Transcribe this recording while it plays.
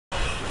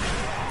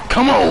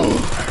Come on!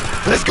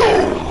 Let's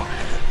go!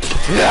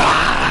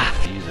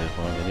 Yeah! Use that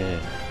for me.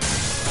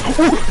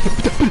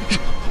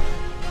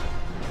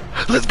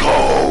 Let's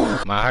go!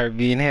 My heart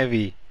beating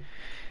heavy.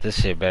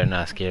 This shit better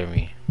not scare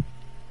me.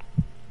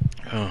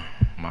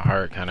 My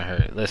heart kind of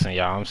hurt. Listen,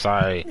 y'all, I'm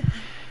sorry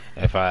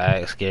if I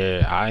act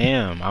scared. I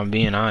am. I'm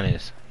being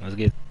honest. Let's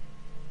get.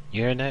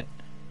 You heard that?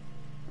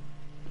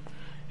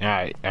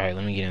 Alright,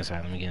 let me get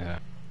inside.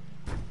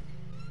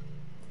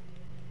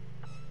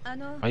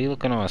 Are you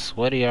looking all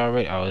sweaty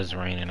already? Oh, it's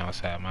raining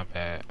outside. My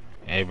bad.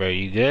 Hey, bro,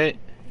 you good?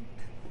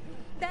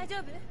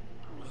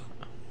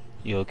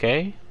 You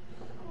okay?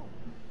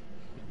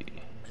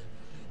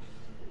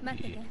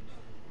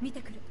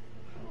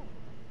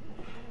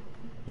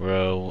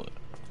 Bro,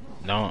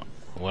 don't.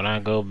 When I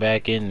go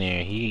back in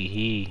there,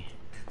 he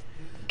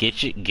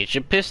get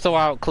your pistol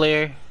out,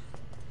 Claire.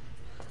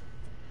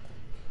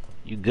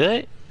 You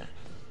good?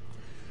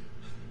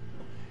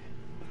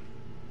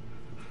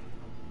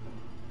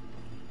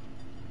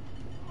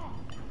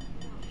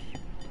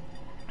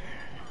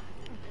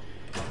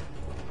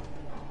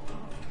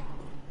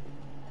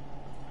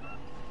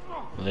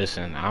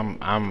 Listen,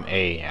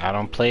 I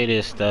don't play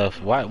this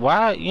stuff.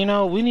 Why, you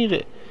know, we need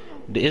to.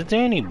 Is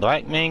there any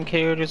black main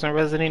characters in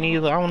Resident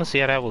Evil? I want to see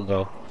how that would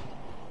go.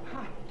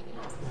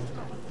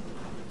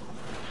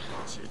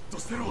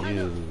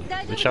 Dude,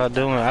 what y'all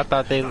doing? I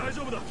thought they.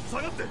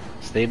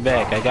 Stay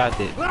back, I got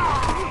it.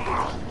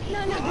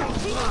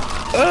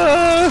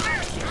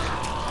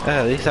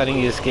 At least I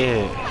didn't get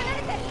scared.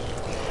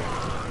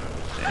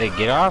 Hey,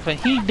 get off, and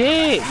he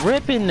dead,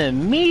 ripping the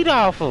meat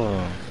off of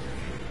him.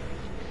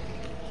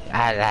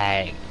 I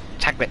like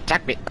chocolate.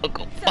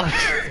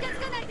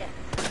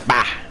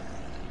 Bah.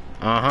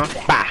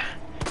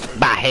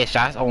 Bah.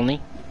 Headshots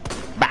only.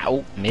 Bah.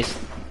 Oh, missed.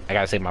 I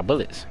gotta save my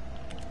bullets.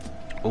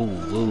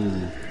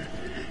 Ooh.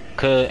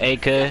 Cuz.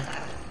 Damn,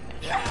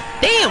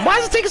 why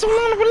is it taking so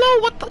long to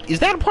reload? What the? Is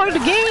that a part of the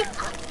game?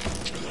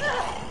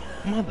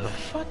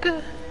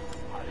 Motherfucker.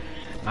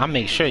 I'll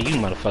make sure you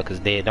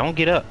motherfuckers dead. Don't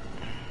get up.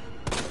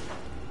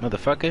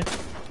 Motherfucker.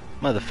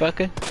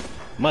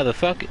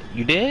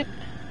 You dead?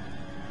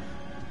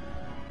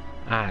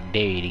 I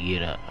dare you to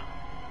get up.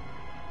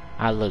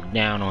 I look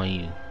down on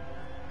you.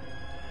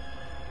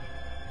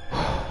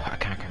 I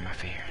conquer my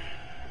fear.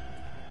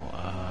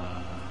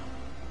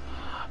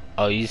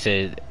 Oh, you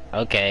said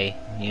okay.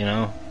 You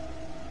know,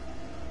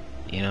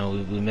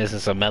 we missing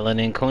some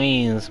melanin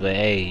queens, but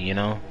hey, you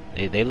know,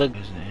 they look.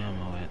 There's the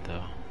ammo at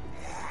though.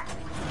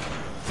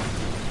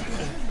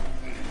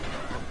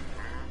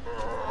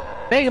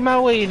 Making my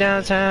way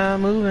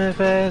downtown, moving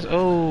fast.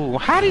 Oh,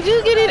 how did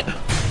you get it?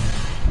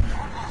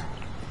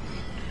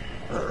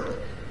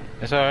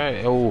 It's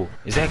alright. Oh,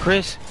 is that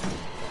Chris?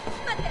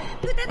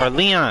 Or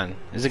Leon?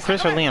 Is it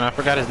Chris or Leon? I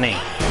forgot his name.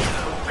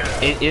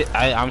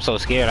 I'm so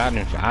scared. I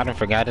didn't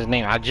forgot his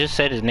name. I just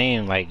said his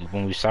name like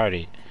when we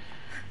started.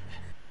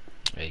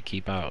 Hey,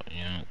 keep out.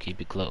 You know,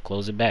 keep it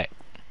close it back.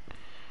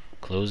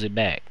 Close it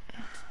back.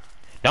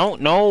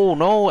 Don't.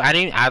 No.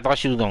 I thought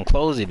she was gonna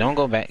close it. Don't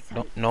go back.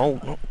 Don't.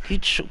 No.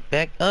 Get you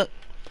back up.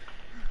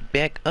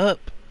 Back up.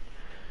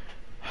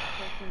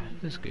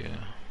 This girl.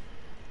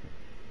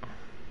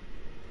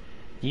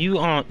 You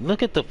on?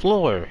 Look at the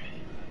floor.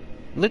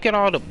 Look at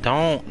all the.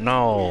 Don't.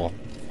 No.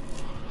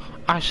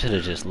 I should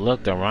have just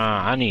looked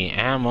around. I need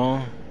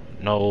ammo.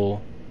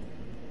 No.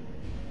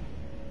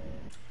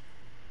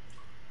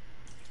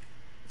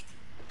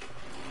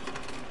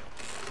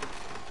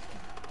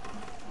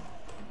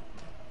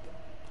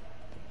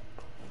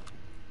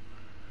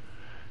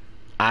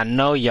 I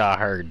know y'all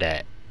heard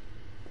that.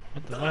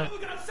 What the fuck?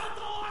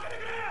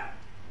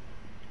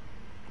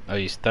 Oh,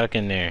 you stuck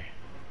in there.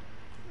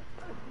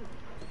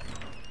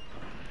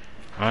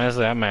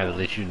 Honestly, I might have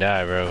let you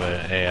die, bro,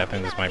 but hey, I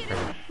think this might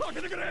prove.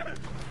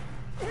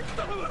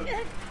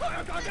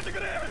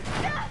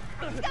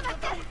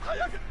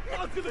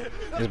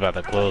 He's about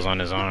to close on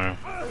his arm.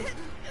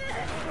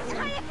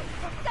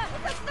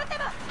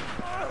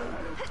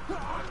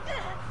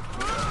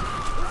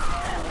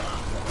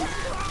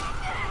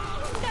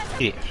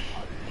 Get it.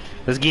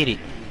 Let's get it.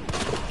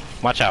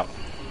 Watch out.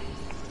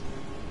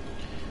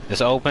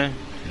 It's open?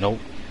 Nope.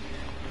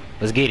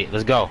 Let's get it.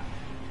 Let's go.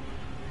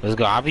 Let's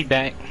go. I'll be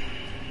back.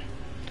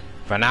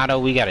 For now, though,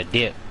 we gotta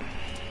dip.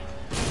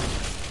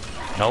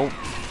 Nope.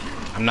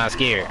 I'm not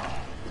scared.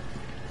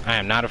 I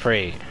am not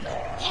afraid.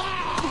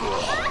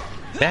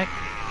 Back.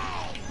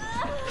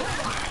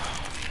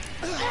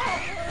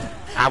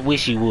 I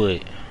wish you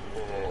would.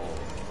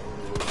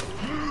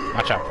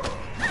 Watch out.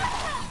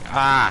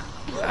 Ah.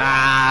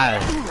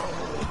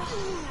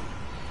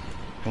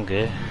 I'm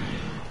good.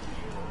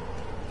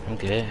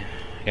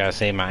 Gotta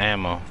save my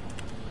ammo.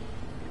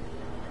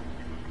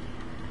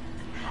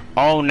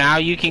 Oh, now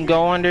you can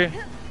go under?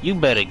 You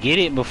better get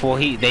it before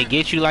they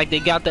get you like they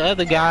got the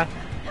other guy.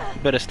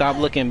 You better stop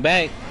looking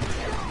back.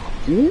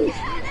 Ooh.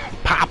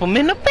 Pop him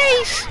in the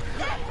face.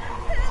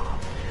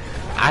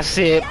 I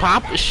said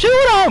pop,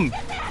 shoot him.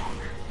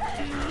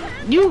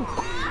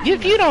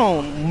 If you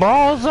don't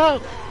balls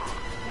up.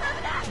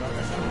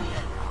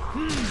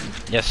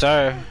 Yes,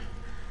 sir.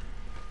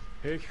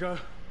 平気か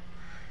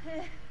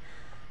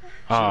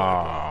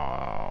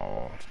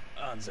Oh.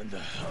 安全だ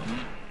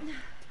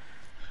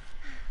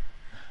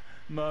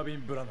マービ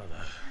ン・ブラナー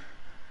だ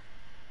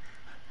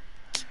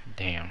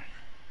Damn.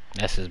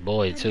 That's his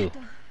boy, too.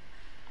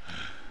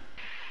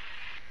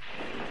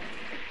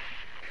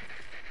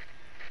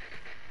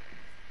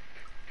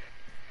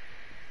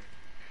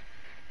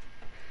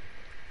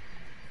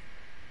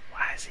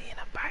 Why is he in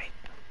a pipe?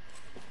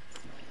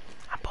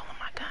 I'm pulling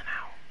my gun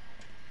out.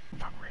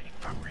 Fuck rating,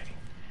 fuck rating.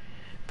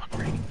 Fuck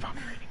rating, fuck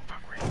rating,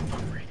 fuck rating,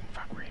 fuck rating,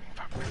 fuck rating,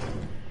 fuck rating.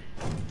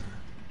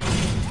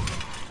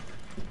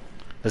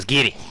 Let's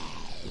get it.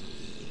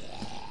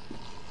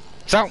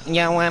 So,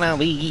 you wanna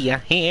be a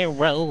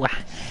hero?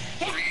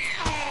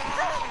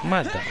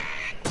 Mother.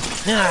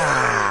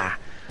 Ah.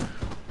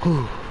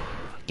 Whew.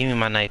 Give me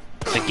my knife.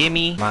 So give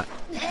me my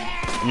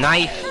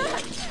knife.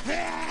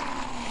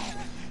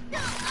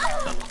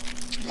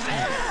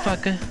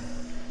 Fucker.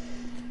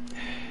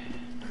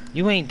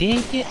 You ain't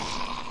dead yet?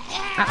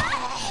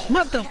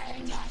 Mother.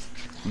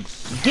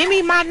 Give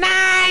me my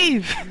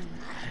knife.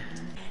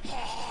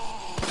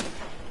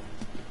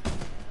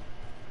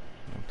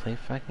 Don't play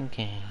fucking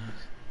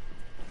games.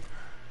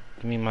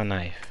 Give me my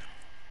knife.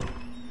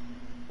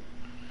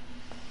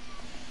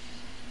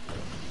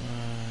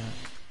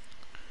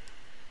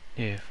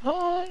 If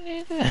oh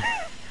nigga.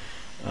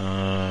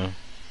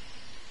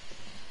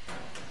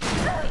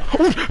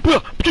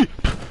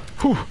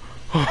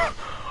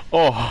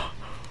 Oh,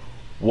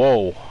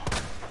 whoa,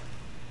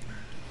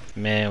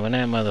 man! When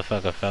that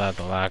motherfucker fell out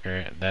the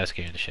locker, that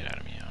scared the shit out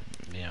of me. I'll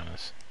be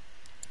honest.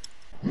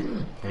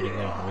 Where'd he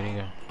go? Where'd he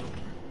go?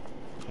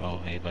 Oh,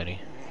 hey, buddy.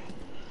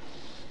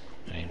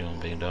 How you doing,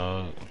 big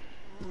dog?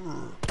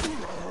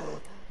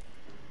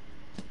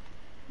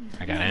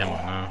 I got ammo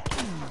now.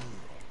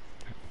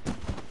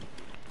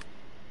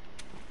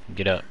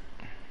 Get up.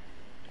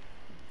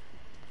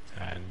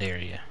 I dare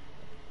you.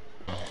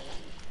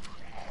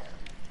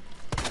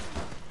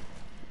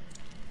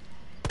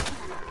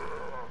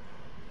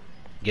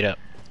 Get up.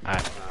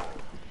 Alright.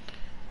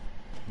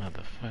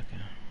 Motherfucker.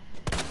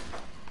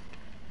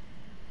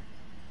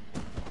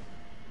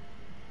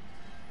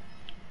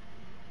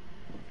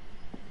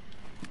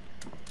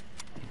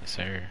 Yes,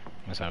 sir.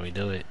 That's how we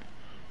do it.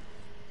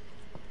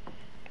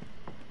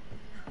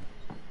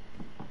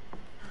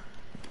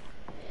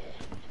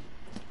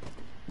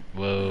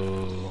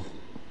 Whoa.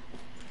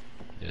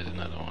 There's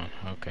another one.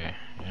 Okay.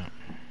 Yep.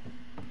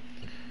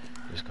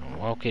 Just gonna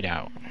walk it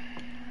out.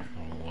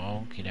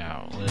 Walk it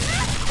out.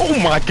 Oh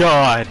my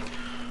god!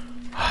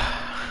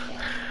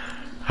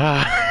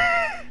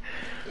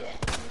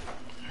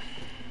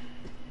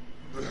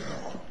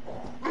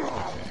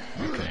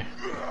 Okay.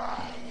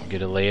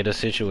 Get a lay of the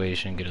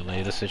situation. Get a lay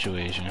of the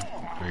situation.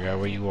 Figure out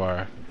where you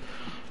are.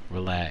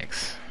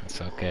 Relax.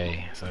 It's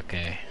okay. It's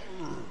okay.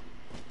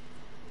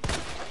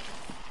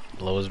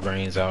 Blow his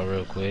brains out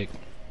real quick.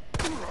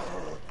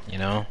 You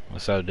know?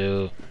 What's up,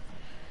 dude?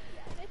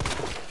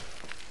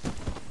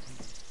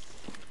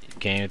 You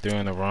came through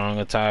in the wrong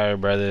attire,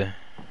 brother.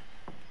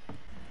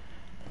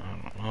 I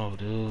don't know,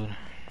 dude.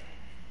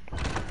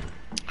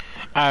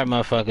 Alright,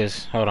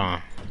 motherfuckers. Hold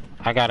on.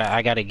 I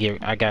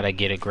gotta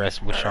get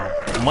aggressive with y'all.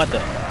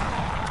 Mother.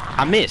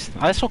 I missed.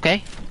 Oh, that's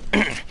okay.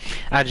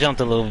 I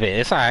jumped a little bit.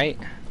 It's alright.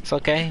 It's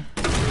okay.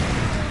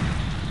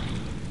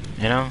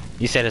 You know?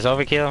 You said it's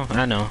overkill?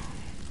 I know.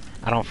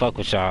 I don't fuck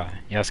with y'all.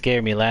 Y'all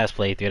scared me last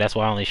playthrough. That's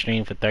why I only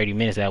streamed for 30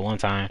 minutes at one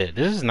time.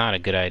 This is not a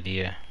good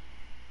idea.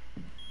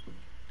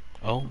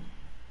 Oh.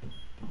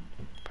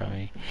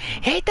 Probably.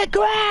 Hit the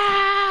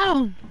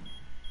ground!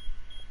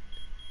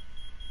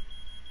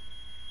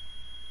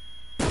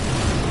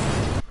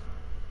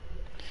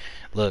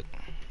 Look.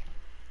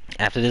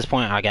 After this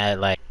point, I got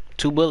like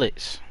 2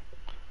 bullets.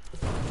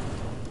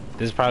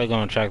 This is probably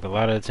gonna attract a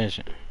lot of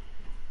attention.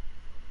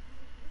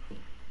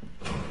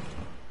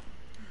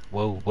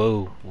 Whoa,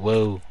 whoa,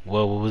 whoa,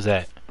 whoa, what was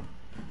that?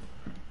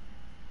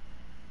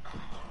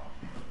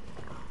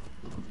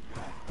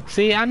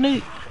 See, I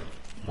knew.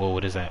 Whoa,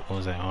 what is that? What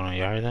was that? Hold on,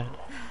 y'all heard that?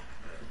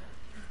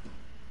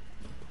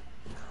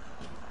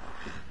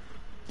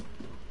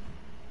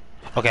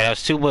 Okay, that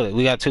was 2 bullets.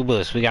 We got 2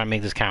 bullets. We gotta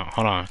make this count.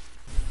 Hold on.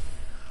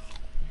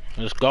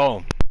 Let's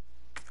go.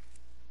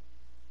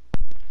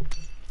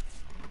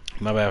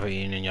 My bad for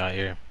eating in y'all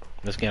ear.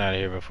 Let's get out of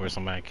here before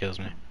somebody kills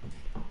me.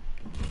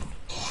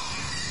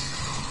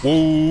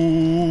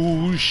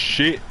 Whoa,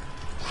 shit.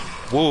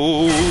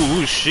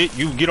 Whoa, shit.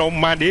 You get on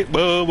my dick,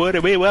 bud. What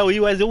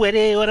you was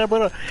doing?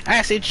 What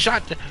acid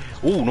shot.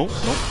 Oh, no,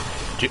 no.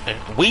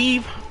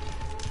 Weave.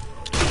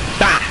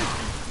 Die.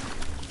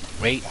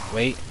 Wait.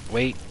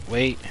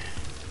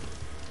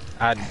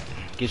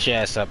 Get your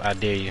ass up. I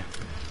dare you.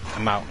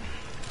 I'm out.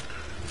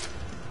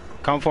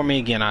 Come for me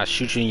again. I'll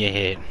shoot you in your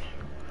head.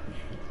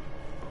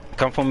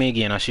 Come for me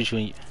again. I'll shoot you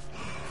in your...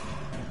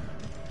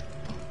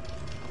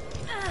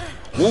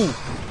 Woo!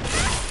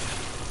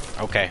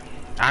 Okay.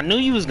 I knew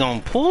you was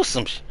gonna pull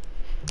some sh...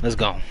 Let's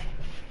go.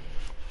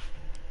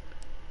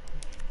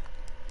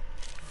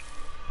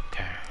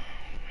 Okay.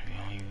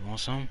 Want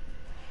some?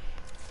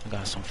 I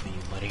got some for you,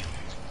 buddy.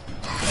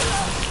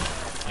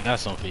 I got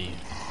some for you.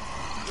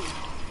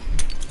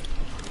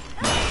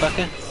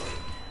 Motherfucker.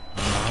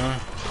 Uh-huh.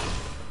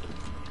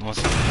 Want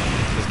some?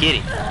 Let's get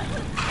it.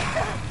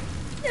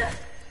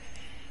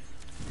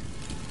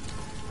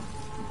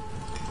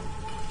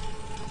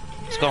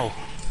 Let's go.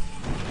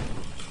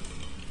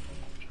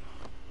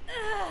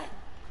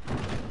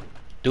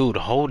 Dude,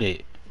 hold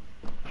it.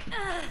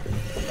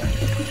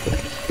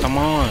 Come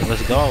on,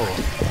 let's go.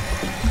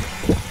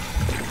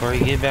 Before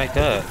you get back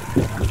up.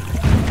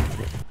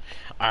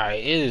 Alright,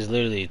 it is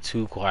literally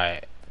too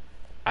quiet.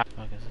 What the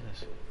fuck is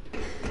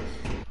this?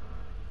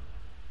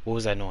 What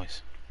was that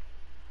noise?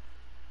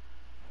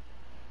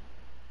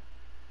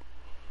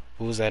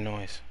 What was that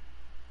noise?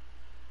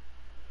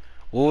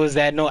 What was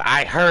that noise?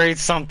 I heard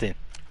something.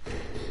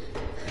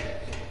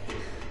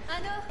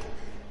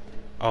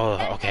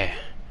 Oh, okay.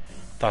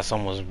 Thought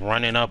someone was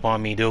running up on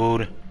me,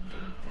 dude.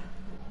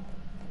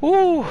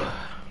 Woo!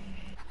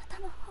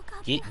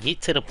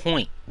 Get to the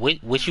point.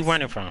 What you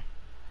running from?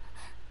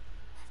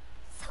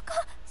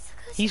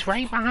 He's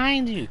right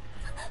behind you.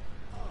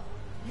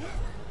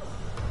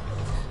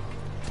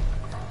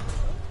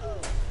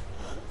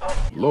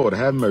 Lord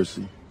have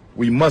mercy.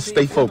 We must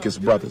stay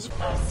focused, brothers.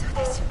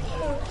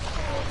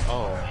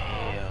 Oh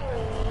hell!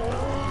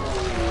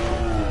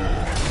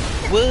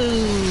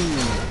 Woo!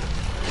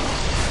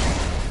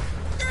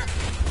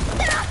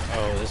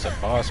 Oh, it's a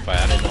boss fight.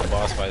 I didn't know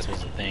boss fights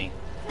was a thing.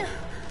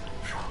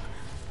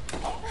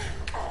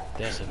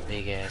 That's a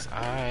big ass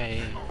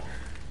eye.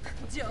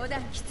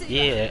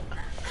 Yeah.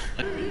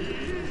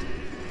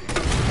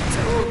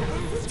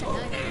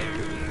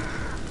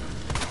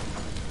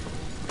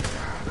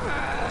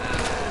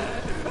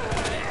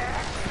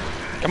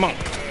 Come on.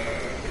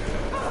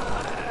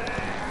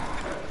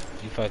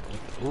 You fuck.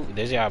 Ooh,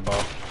 there's your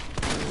eyeball.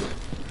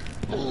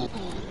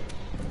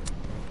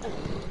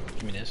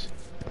 Give me this.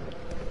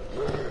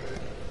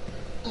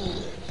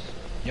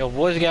 Your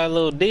voice got a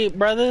little deep,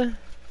 brother.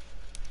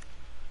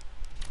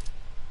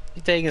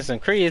 You taking some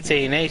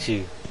creatine, ain't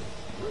you?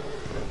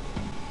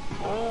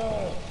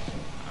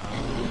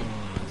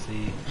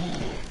 See.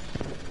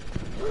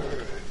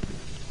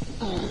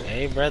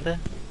 Hey, brother.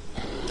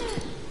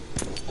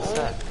 What's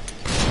up?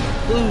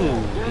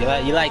 Ooh,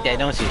 you like that,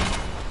 don't you?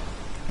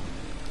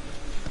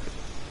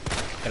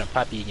 Gonna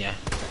pop you in ya.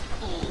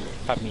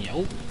 Pop me in ya.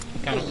 Ooh,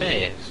 kind of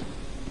fast.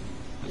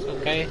 It's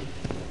okay.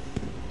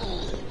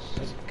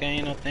 It's okay,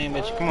 ain't no thing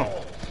but you. Come on.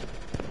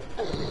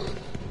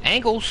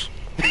 Ankles.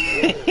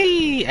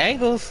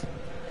 Ankles.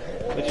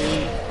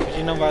 What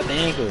you know about the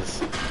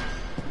ankles?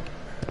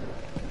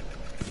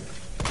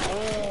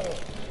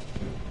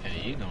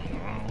 Hey, you going the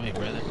wrong way,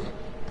 brother.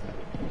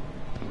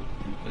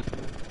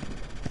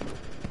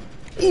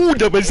 Ooh,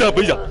 da ba za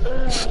ba za.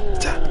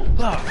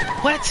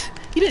 What?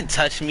 You didn't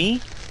touch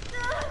me.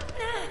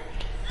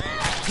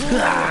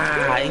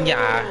 Ah,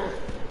 yeah.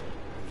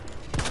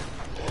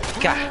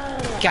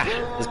 God.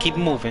 Let's keep it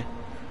moving.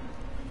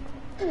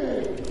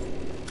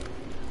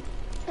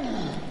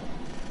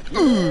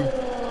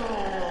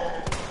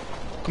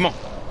 Come on.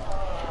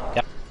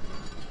 Yeah.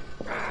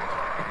 What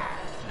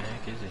the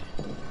heck is it?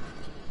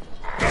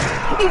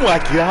 Oh my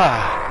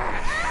god.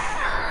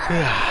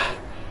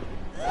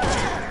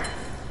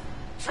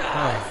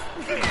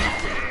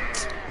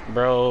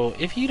 Bro,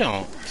 if you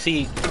don't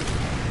see,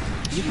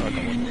 you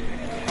fucking with me.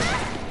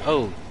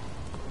 Oh.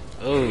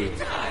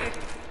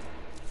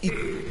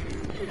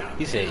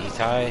 He said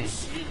Itai.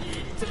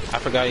 I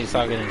forgot he's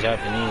talking in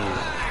Japanese.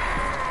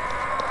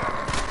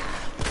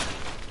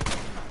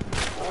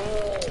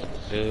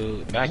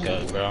 Dude, back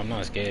up, bro. I'm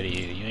not scared of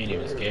you. You ain't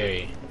even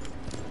scary.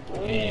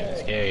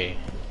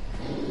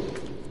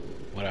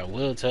 What I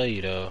will tell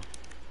you though,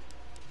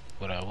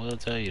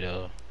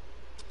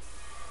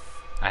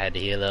 I had to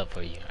heal up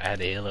for you.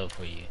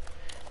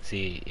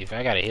 See, if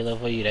I gotta heal up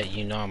for you, that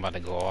you know I'm about to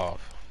go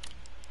off.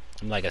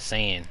 I'm like a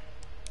Saiyan.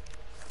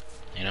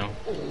 You know?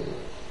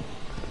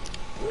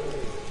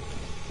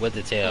 With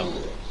the tail.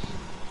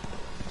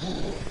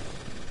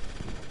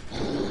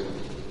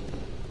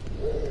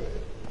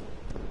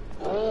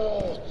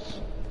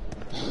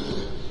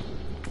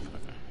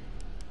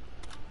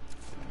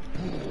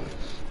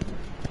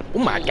 Oh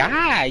my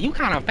god, you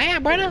kinda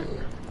bad, brother.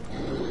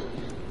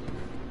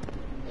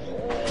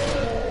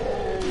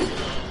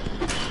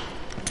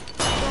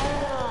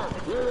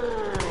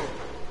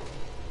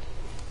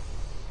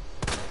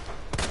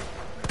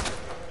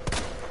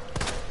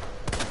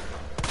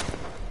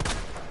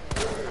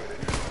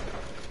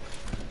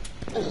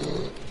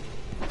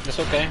 It's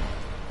okay.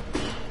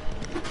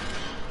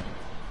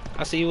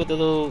 I see you with the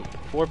little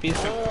 4-piece.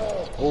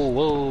 Oh,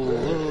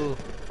 whoa.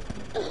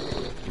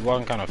 You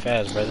walking kind of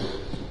fast, brother.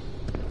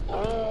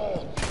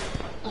 I'm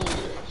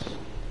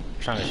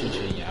trying to shoot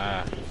you in your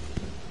eye.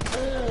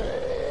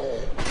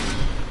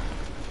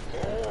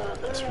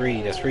 That's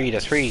free.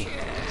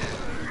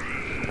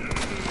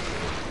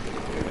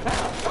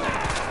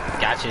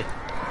 Gotcha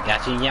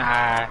in your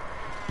eye.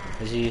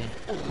 Let's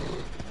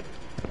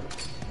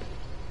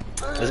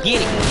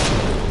get it.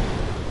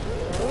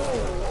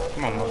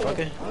 Come on,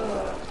 motherfucker.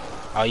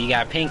 Oh, you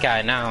got pink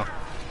eye now.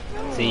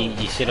 See,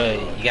 you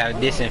should've. You gotta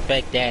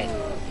disinfect that.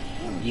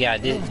 You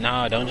got this.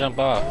 No, don't jump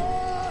off.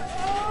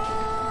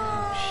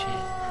 Oh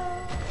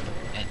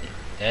shit.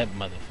 That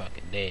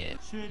motherfucker dead.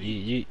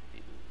 You.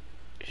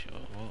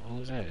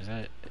 Who's that?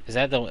 Is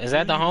that the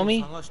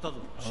homie?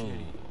 Oh.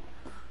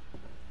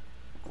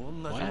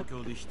 What?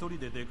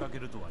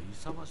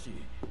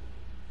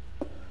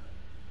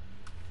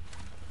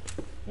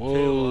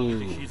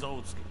 Whoa.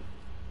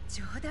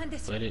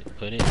 Put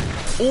it.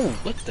 Oh,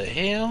 what the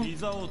hell?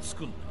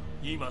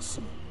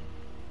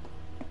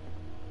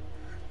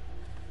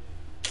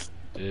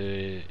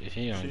 Dude, if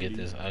you don't get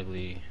this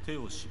ugly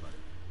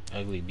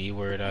B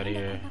word out of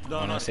here.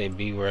 When I say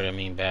B word, I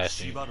mean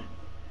bastard.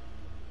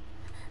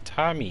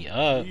 Tie me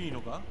up. This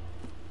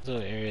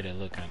little area that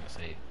look kind of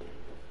safe.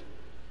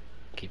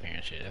 Keep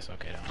hearing shit. That's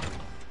okay though.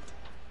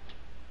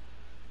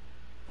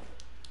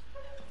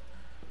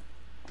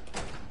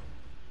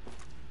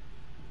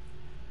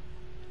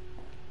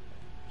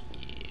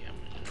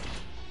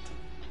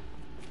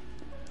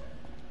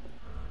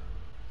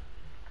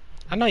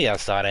 I know y'all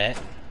saw that.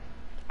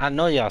 I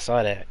know y'all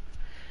saw that.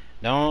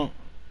 Don't.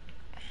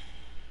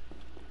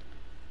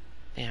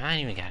 Damn, I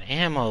ain't even got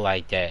ammo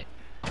like that.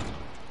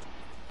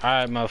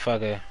 Alright,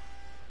 motherfucker.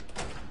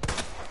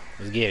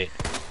 Let's get it.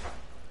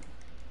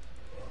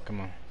 Come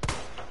on.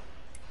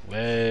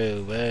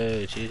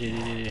 Whoa, chill.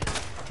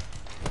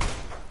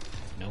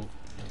 Nope,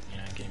 you're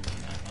not getting me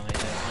nothing like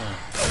that.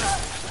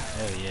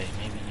 Oh yeah,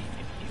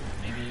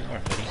 maybe you are,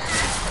 buddy.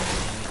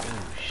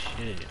 Oh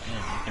shit,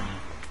 man,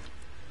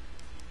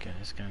 okay,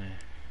 it's kinda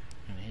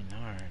hitting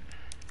hard.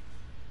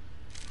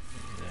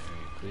 Do that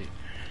real quick.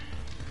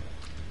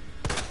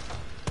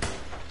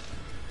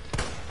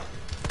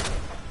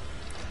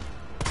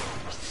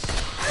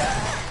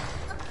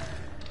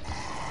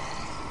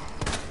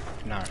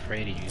 I'm not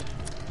afraid of you.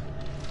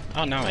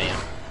 Oh, now I am.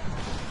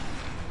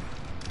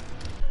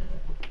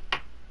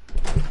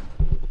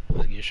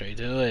 Let's get straight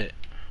to it.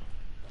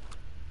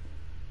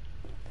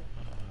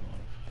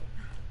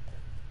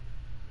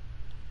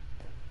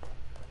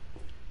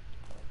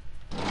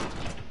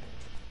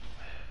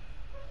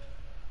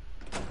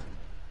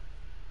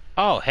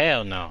 Oh,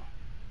 hell no.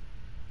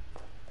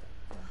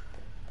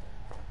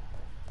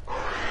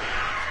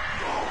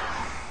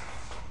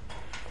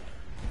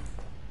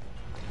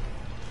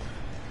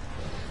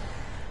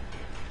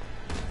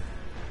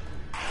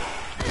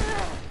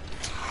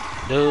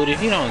 Dude,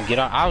 if you don't get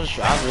off, I was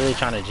really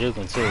trying to juke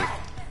him too.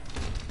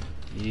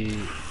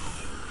 You.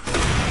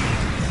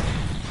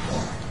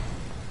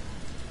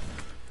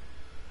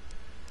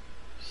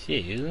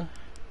 Shit, you.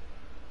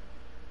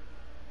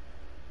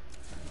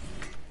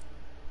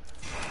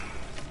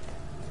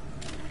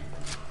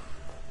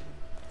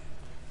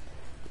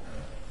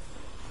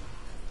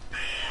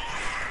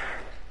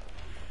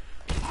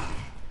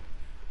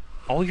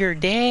 Oh, you're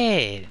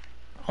dead.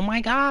 Oh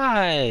my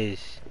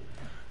gosh.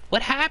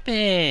 What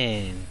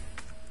happened?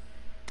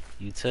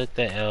 You took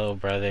the L,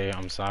 brother.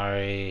 I'm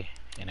sorry.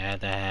 It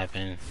had to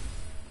happen.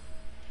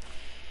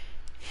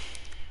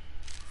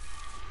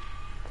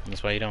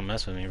 That's why you don't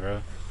mess with me,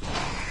 bro.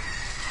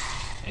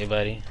 Hey,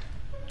 buddy.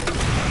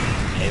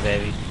 Hey,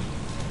 baby.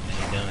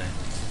 How you doing?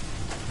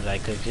 You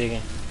like cooked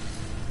chicken?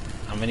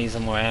 I'm gonna need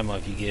some more ammo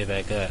if you get it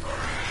back up.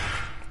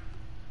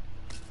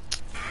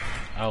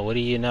 Oh, what do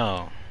you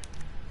know?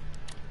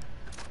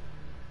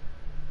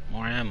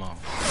 More ammo.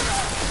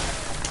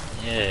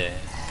 Yeah.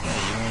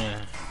 You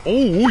wanna...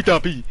 Oh,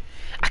 Dabi.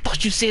 I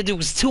thought you said there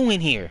was 2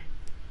 in here.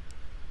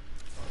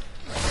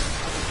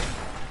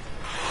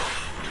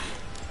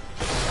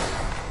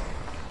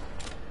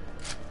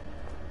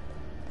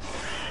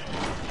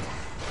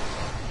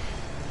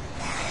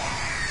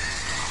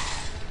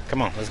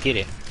 Come on, let's get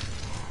it.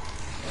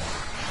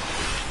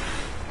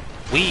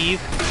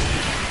 Weave.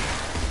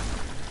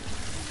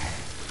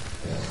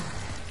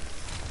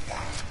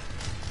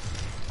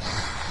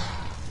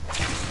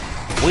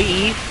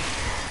 Weave.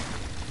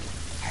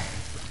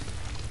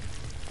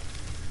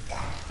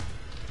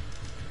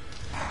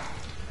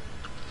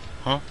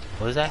 Huh?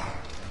 What was that?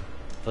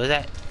 What was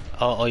that?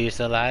 Oh, you're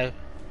still alive?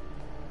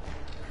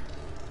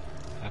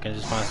 I can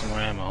just find some more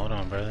ammo. Hold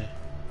on, brother.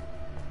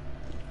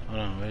 Hold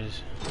on,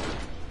 where's...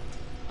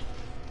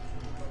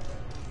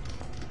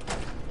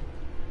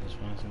 Just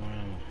find some more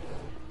ammo.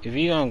 If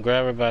you gonna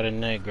grab her by the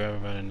neck, grab her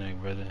by the neck,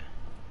 brother.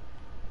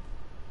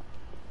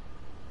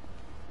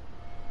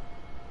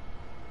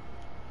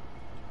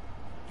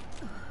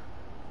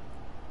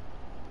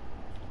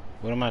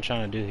 What am I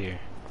trying to do here?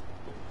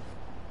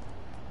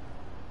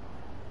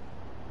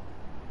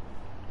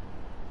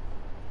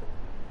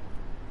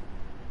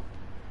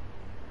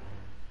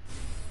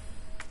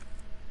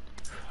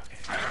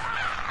 Okay.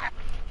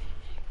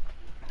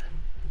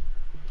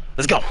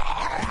 Let's go.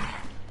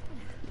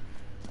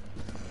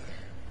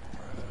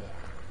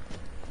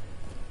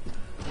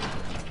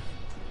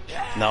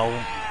 No.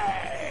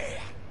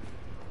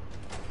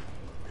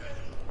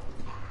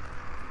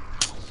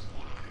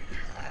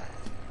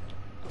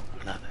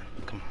 Nothing.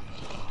 Come on.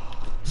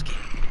 Let's get it.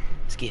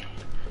 Let's get it.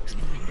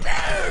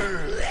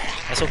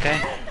 okay.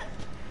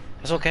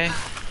 That's okay.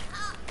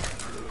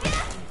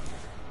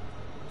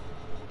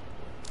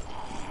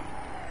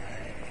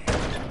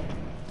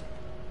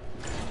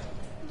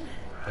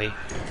 Wait.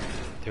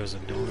 There was a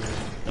door.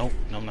 Nope.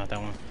 No, not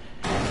that one.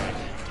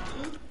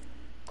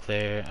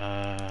 Clear.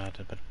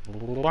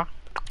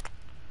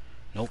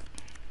 Nope.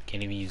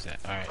 Can't even use that.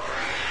 Alright.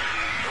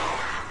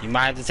 You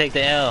might have to take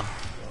the L.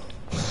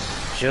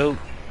 Shoot.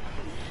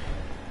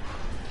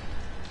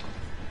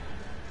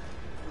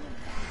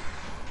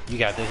 You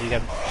got this. You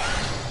got.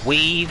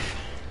 Weave.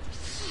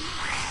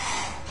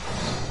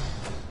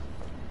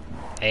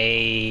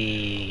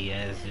 Hey.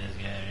 Yes, yes,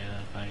 yeah.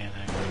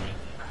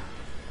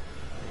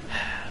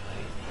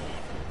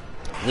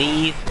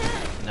 Leave.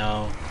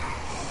 No.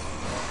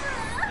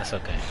 That's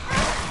okay.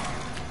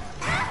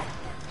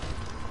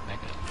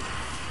 Back up.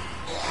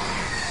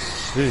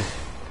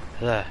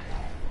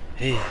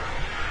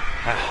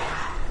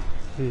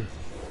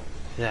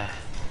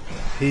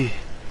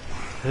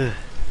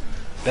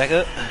 Back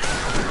up.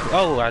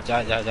 Oh, I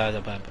tried.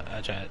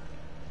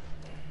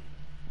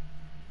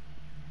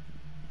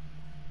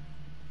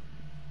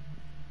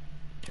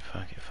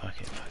 Fuck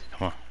it.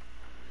 Come on.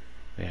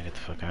 We gotta get the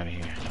fuck out of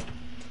here.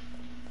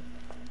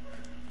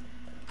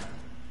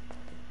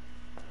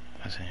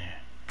 What's in here?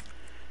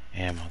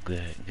 Ammo,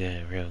 good,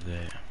 real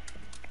good.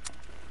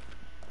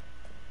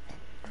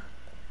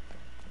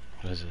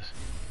 What is this?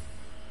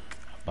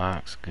 A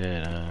box,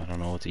 good. I don't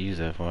know what to use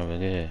that for, but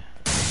good.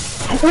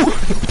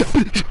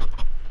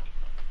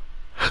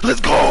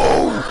 Let's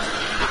go!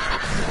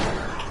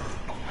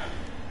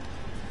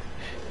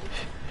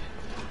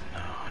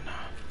 No.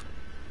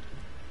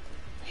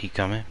 He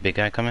coming? Big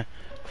guy coming?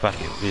 Fuck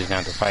it, we just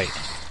gonna have to fight.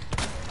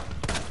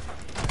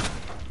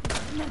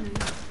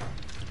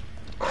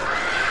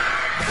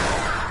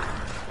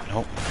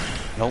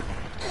 Nope.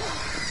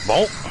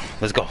 Bolt.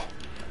 Let's go.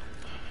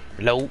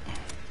 Reload.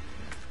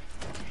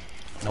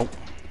 Nope.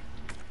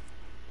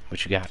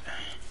 What you got?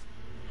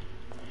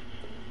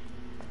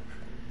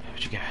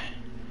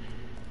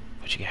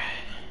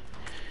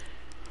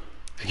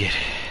 Forget it.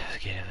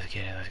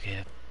 Let's get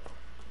it.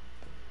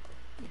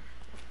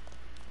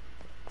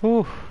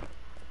 Whew.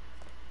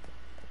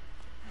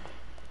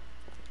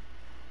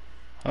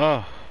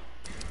 Oh.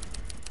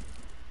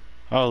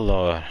 Oh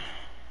Lord.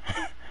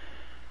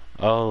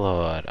 Oh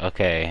Lord.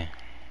 Okay.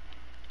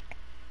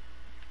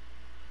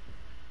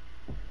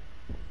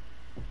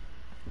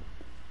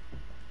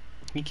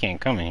 He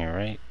can't come in here,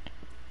 right?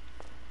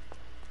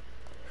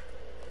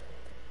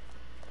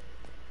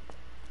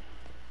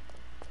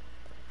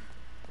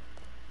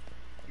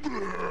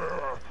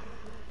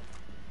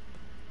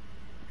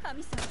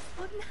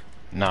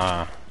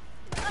 Nah.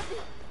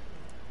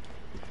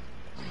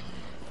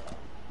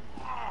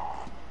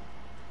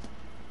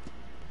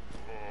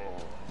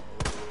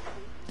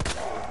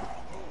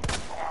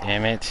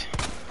 Damn it.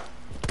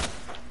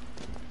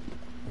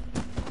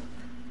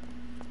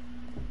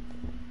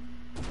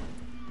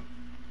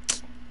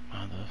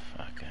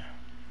 Motherfucker.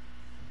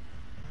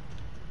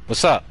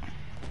 What's up?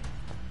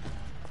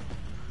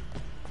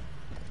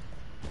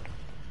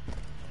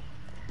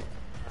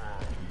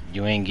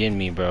 You ain't getting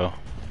me, bro.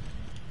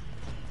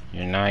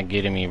 You're not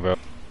getting me, bro.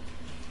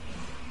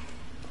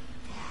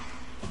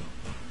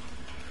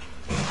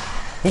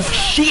 Oh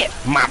shit!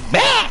 My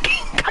back!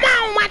 Come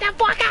on,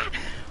 motherfucker!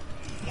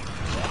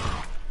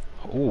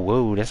 Oh,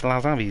 whoa, that's a lot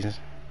of zombies.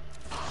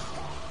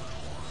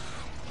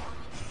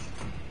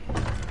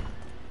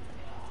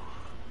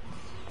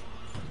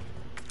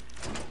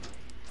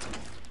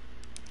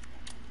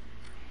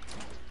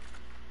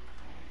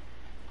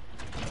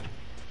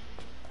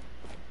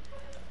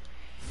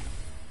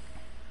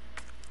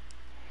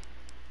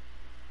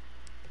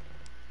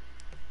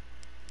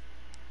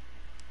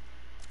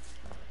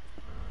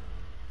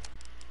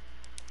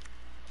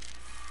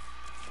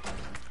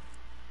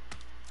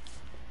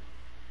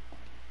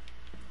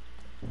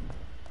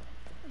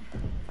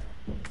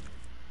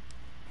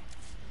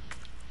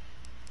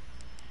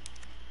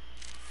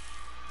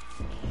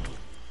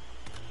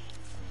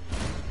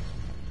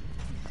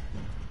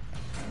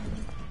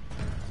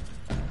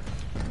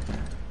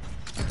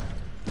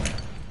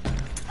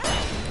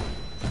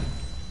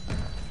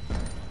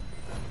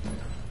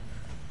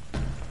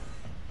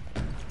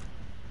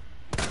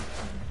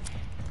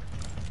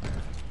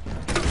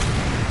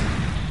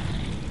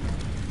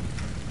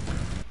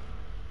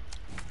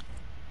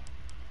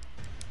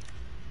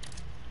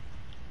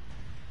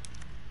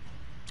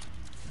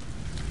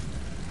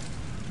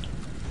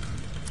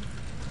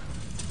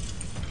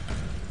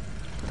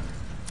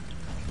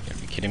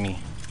 Kidding me?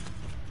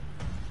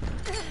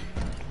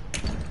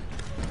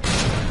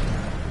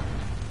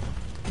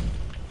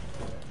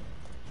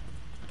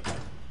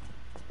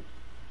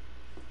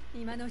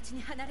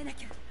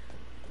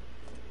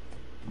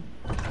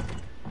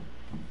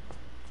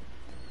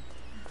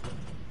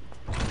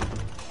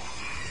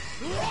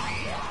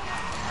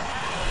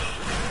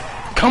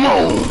 Come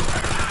on!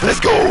 Let's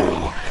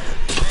go!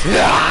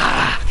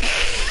 Ah!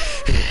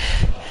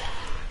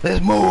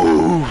 Let's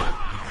move!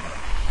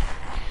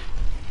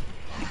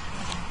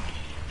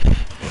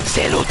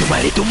 Say hello to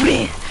my little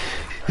friend.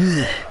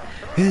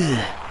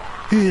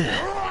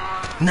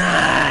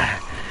 Nah,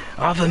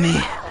 off of me.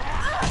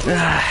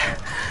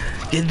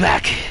 Get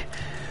back.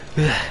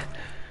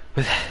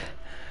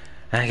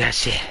 I got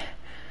shit.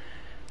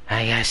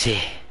 I got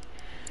shit.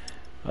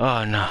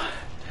 Oh no.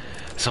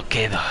 It's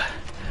okay though.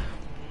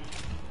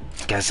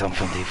 Got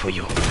something for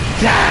you.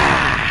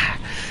 Ah!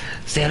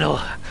 Say hello.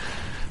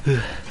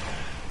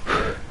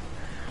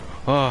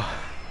 Oh.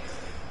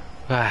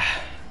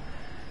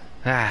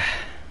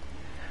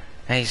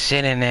 Ain't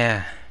shit in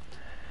there.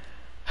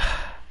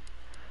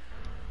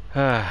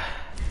 Come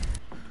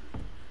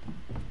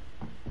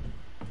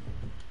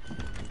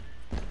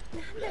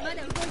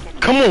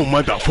on,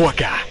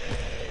 motherfucker.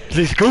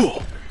 Let's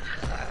go.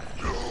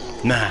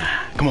 Nah,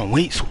 come on,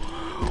 wait.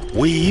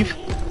 Weave.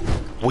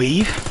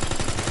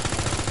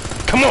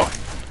 Come on.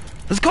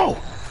 Let's go.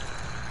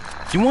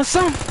 You want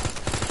some?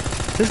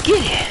 Let's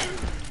get it.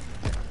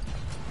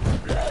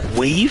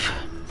 Weave.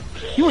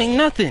 You ain't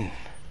nothing.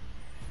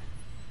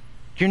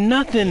 You're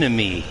nothing to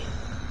me.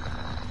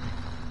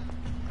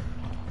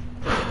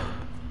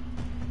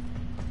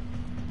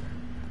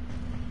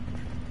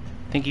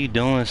 Think you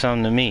doing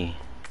something to me.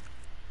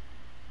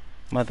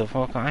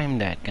 Motherfucker, I'm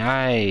that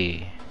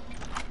guy.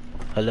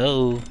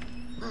 Hello?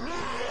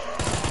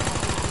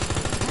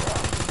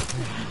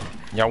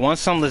 Y'all want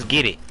some? Let's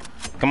get it.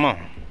 Come on.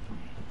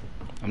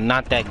 I'm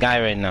not that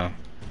guy right now.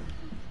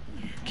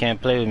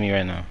 Can't play with me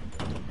right now.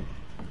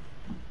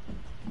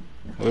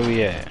 Where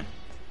we at?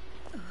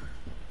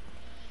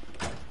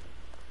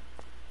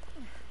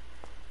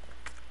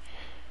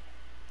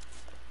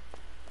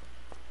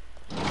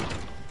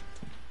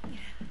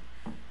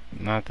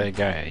 Not that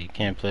guy. You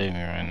can't play with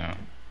me right now.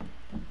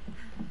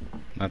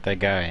 Not that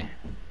guy.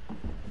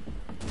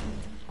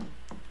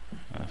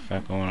 The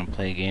fuck, I wanna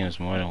play games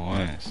more than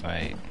once.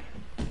 Like,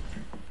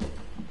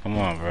 come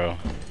on, bro.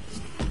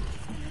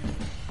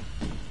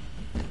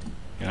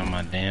 Get on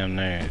my damn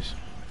nerves.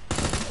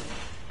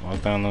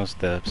 Walk down those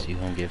steps, you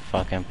gonna get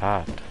fucking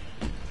popped.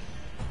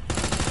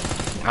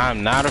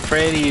 I'm not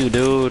afraid of you,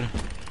 dude.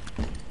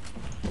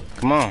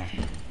 Come on.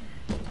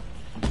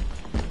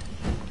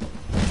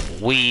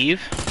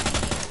 Weave.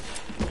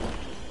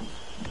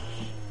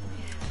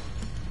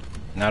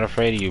 Not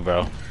afraid of you,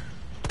 bro.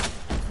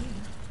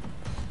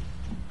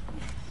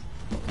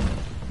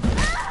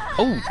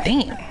 Oh,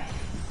 damn.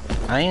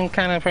 I am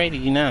kind of afraid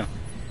of you now.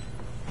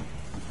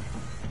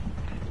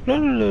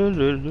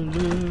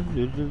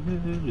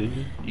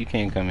 You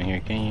can't come in here,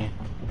 can you?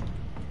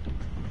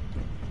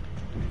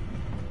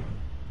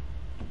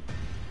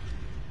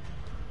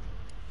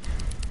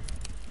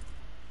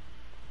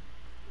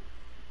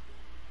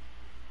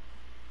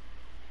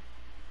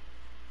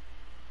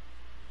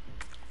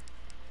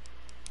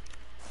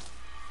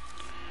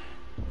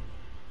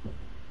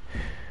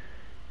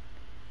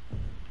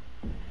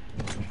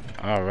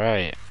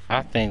 Alright,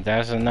 I think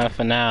that's enough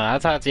for now. I'll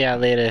talk to y'all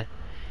later.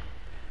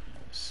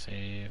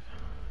 Save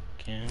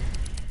again.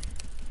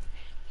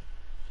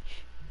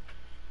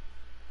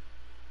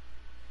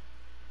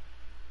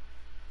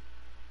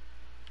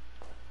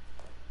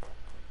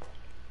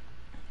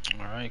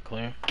 Alright,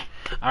 clear.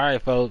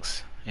 Alright,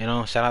 folks. You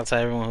know, shout out to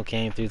everyone who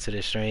came through to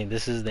the stream.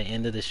 This is the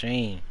end of the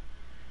stream.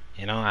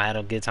 You know, I had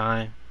a good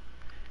time.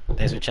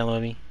 Thanks for chilling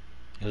with me.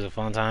 It was a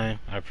fun time.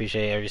 I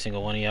appreciate every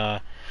single one of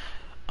y'all.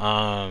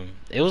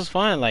 It was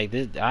fun. Like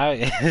this,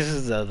 this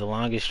is the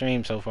longest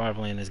stream so far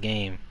playing this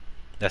game.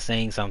 That's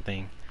saying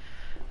something.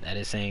 That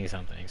is saying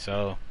something.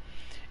 So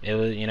it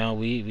was, you know,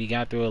 we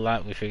got through a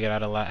lot. We figured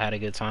out a lot. Had a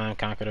good time.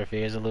 Conquered our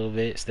fears a little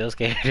bit. Still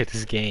scared of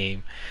this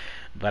game,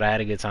 but I had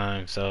a good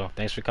time. So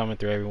thanks for coming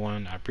through,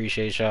 everyone. I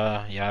appreciate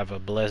y'all. Y'all have a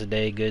blessed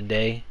day. Good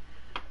day.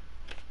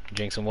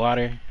 Drink some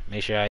water. Make sure